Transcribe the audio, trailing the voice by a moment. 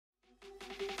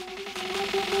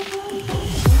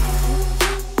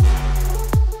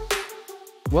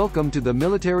Welcome to the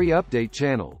Military Update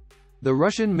channel. The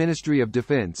Russian Ministry of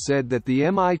Defense said that the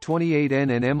Mi-28N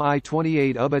and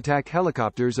Mi-28UB attack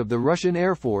helicopters of the Russian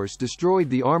Air Force destroyed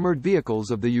the armored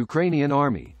vehicles of the Ukrainian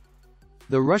Army.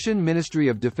 The Russian Ministry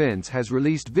of Defense has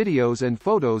released videos and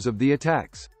photos of the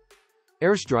attacks.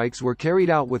 Airstrikes were carried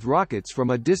out with rockets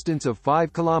from a distance of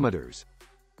 5 kilometers.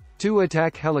 2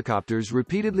 attack helicopters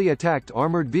repeatedly attacked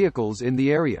armored vehicles in the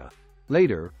area.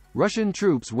 Later, Russian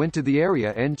troops went to the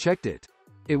area and checked it.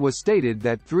 It was stated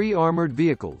that 3 armored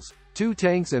vehicles, 2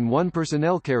 tanks and 1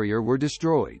 personnel carrier were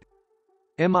destroyed.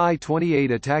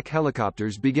 Mi-28 attack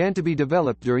helicopters began to be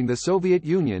developed during the Soviet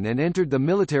Union and entered the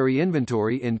military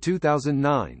inventory in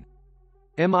 2009.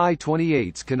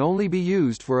 Mi-28s can only be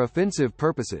used for offensive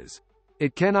purposes.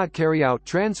 It cannot carry out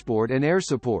transport and air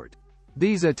support.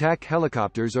 These attack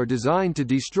helicopters are designed to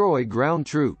destroy ground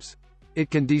troops. It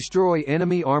can destroy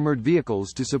enemy armored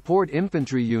vehicles to support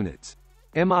infantry units.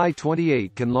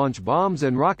 Mi-28 can launch bombs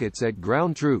and rockets at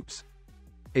ground troops.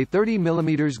 A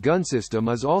 30mm gun system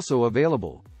is also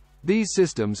available. These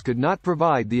systems could not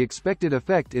provide the expected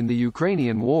effect in the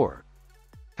Ukrainian war.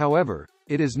 However,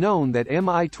 it is known that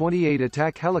Mi-28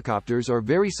 attack helicopters are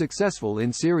very successful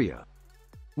in Syria.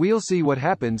 We'll see what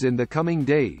happens in the coming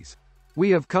days. We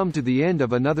have come to the end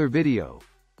of another video.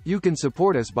 You can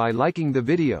support us by liking the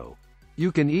video.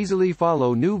 You can easily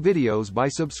follow new videos by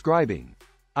subscribing.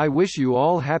 I wish you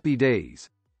all happy days.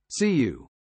 See you.